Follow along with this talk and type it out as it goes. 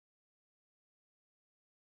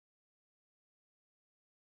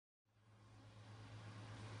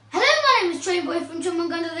is Train Boy from Jump and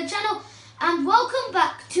Gun to the channel, and welcome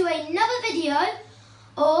back to another video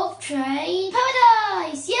of Train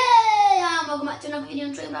Paradise. Yay! And welcome back to another video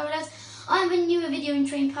on Train Paradise. I'm bringing you a video in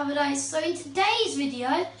Train Paradise. So in today's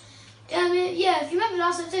video, if you remember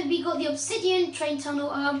last episode, we got the Obsidian train tunnel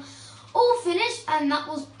all finished, and that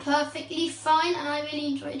was perfectly fine, and I really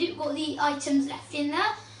enjoyed it. We've got the items left in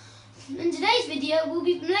there. In today's video, we'll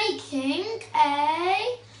be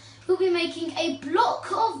making a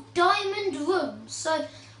block of diamond rooms. So,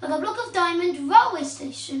 like a block of diamond railway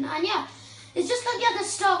station. And yeah, it's just like the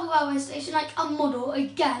start of a railway station, like a model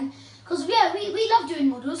again. Because we love doing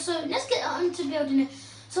models. So let's get on to building it.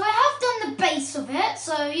 So I have done the base of it.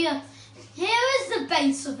 So yeah, here is the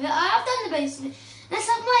base of it. I have done the base of it. Let's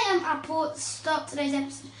have my apple at the start of today's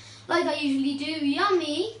episode, like I usually do.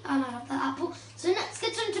 Yummy! And I love that apple. So let's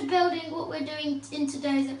get on to building what we're doing in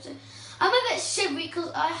today's episode. I'm a bit shivery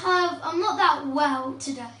because I'm not that well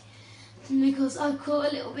today, because I've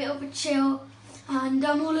caught a little bit of a chill and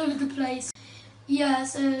I'm all over the place. Yeah,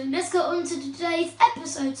 so let's get on to today's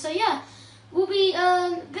episode. So yeah, we'll be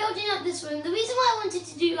building up this room. The reason why I wanted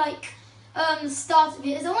to do the start of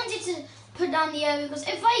it is I wanted to put down the area, because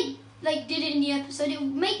if I did it in the episode, it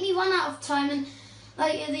would make me run out of time, and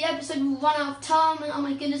the episode will run out of time, and oh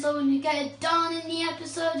my goodness, I wouldn't get it done in the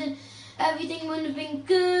episode, and everything wouldn't have been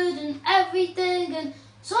good and everything. And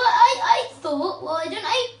so I thought, why don't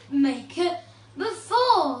I make it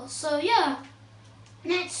before? So yeah,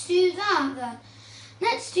 let's do that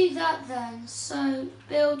then. So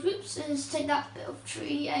build, let's take that bit of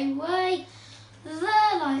tree away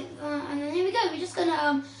there, like that, and then here we go. We're just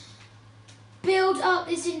gonna build up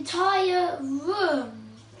this entire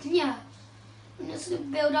room. Yeah, I'm just gonna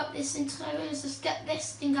build up this entire room. Let's just get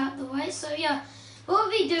this thing out of the way. So yeah, what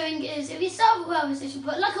we'll be doing is, if we start with a railway station,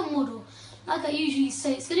 but like a model, like I usually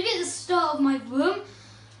say, it's going to be at the start of my room,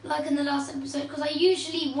 like in the last episode, because I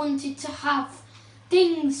usually wanted to have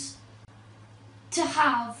things to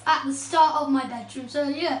have at the start of my bedroom. So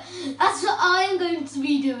yeah, that's what I'm going to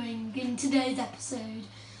be doing in today's episode.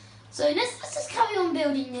 So let's just carry on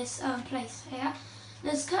building this place here.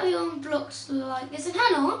 Let's carry on blocks like this. And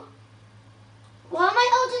hang on, why am I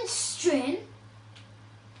holding string?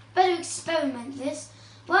 Better experiment this.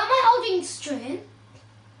 Why am I holding string?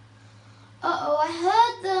 Uh-oh, I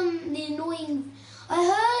heard I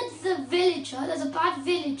heard the villager. There's a bad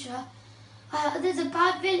villager. There's a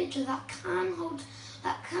bad villager that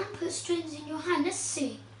can put strings in your hand. Let's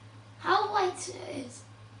see how white it is.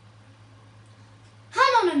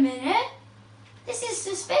 Hang on a minute. This is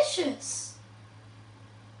suspicious.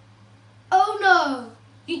 Oh no.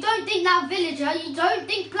 You don't think that villager, you don't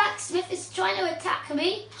think Blacksmith is trying to attack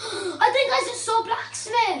me? I think I just saw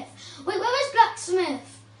Blacksmith. Wait, where is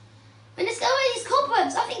Blacksmith? And let's go away these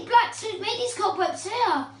cobwebs. I think Blacksmith made these cobwebs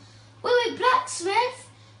here. Wait, Blacksmith?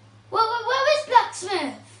 Where is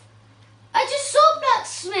Blacksmith? I just saw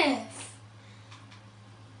Blacksmith.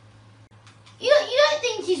 You don't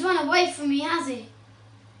think he's run away from me, has he?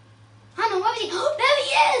 Hang on, where is he? Oh, there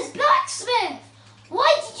he is, Blacksmith.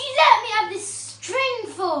 Why did you let me have this string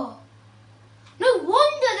for? No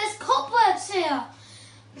wonder there's cobwebs here.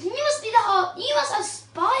 You must have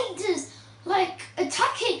spiders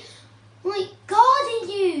attacking, guarding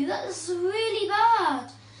you. That's really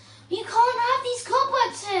bad. You can't have these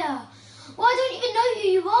cobwebs here. Well, I don't even know who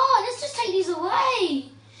you are. Let's just take these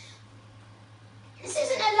away. This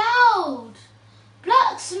isn't allowed.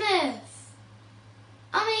 Blacksmith.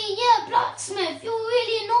 Blacksmith, you're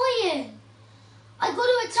really annoying. I got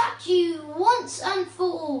to attack you once and for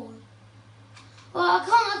all. Well, I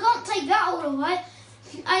can't take that all away.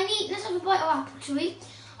 Let's have a bite of apple tree.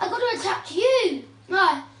 I got to attack you.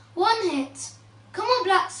 Right, one hit. Come on,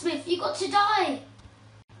 Blacksmith, you got to die.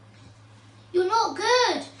 You're not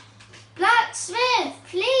good. Blacksmith,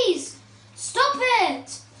 please, stop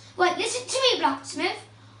it. Wait, listen to me, Blacksmith.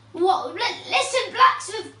 What? Listen,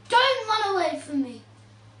 Blacksmith, don't run away from me.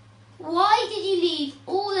 Why did you leave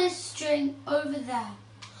all this string over there?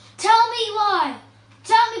 Tell me why.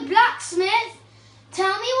 Tell me, Blacksmith.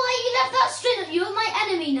 Tell me why you left that string. You're my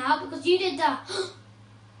enemy now because you did that.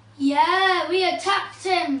 Yeah, we attacked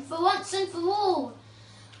him for once and for all.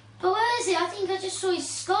 But where is he? I think I just saw his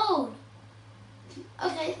skull.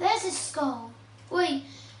 Okay, there's his skull. Wait,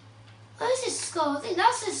 where's his skull? I think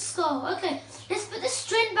that's his skull. Okay, let's put the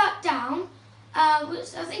string back down. I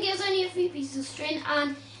think it was only a few pieces of string,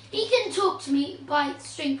 and he can talk to me by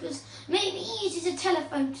string because maybe he uses a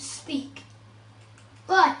telephone to speak.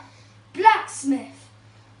 Right, Blacksmith,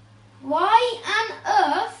 why on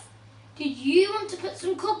earth did you want to put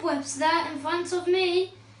some cobwebs there in front of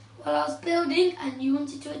me while I was building and you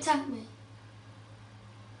wanted to attack me?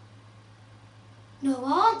 No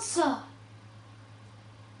answer.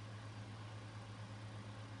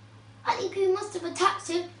 I think he must have attacked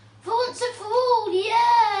him for once and for all.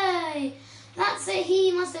 Yay! That's it,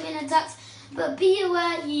 he must have been attacked. But be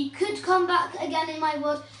aware, he could come back again in my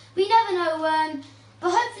world. We never know when.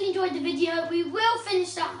 But hopefully you enjoyed the video. We will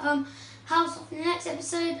finish that house off in the next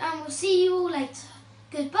episode, and we'll see you all later.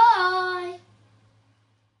 Goodbye.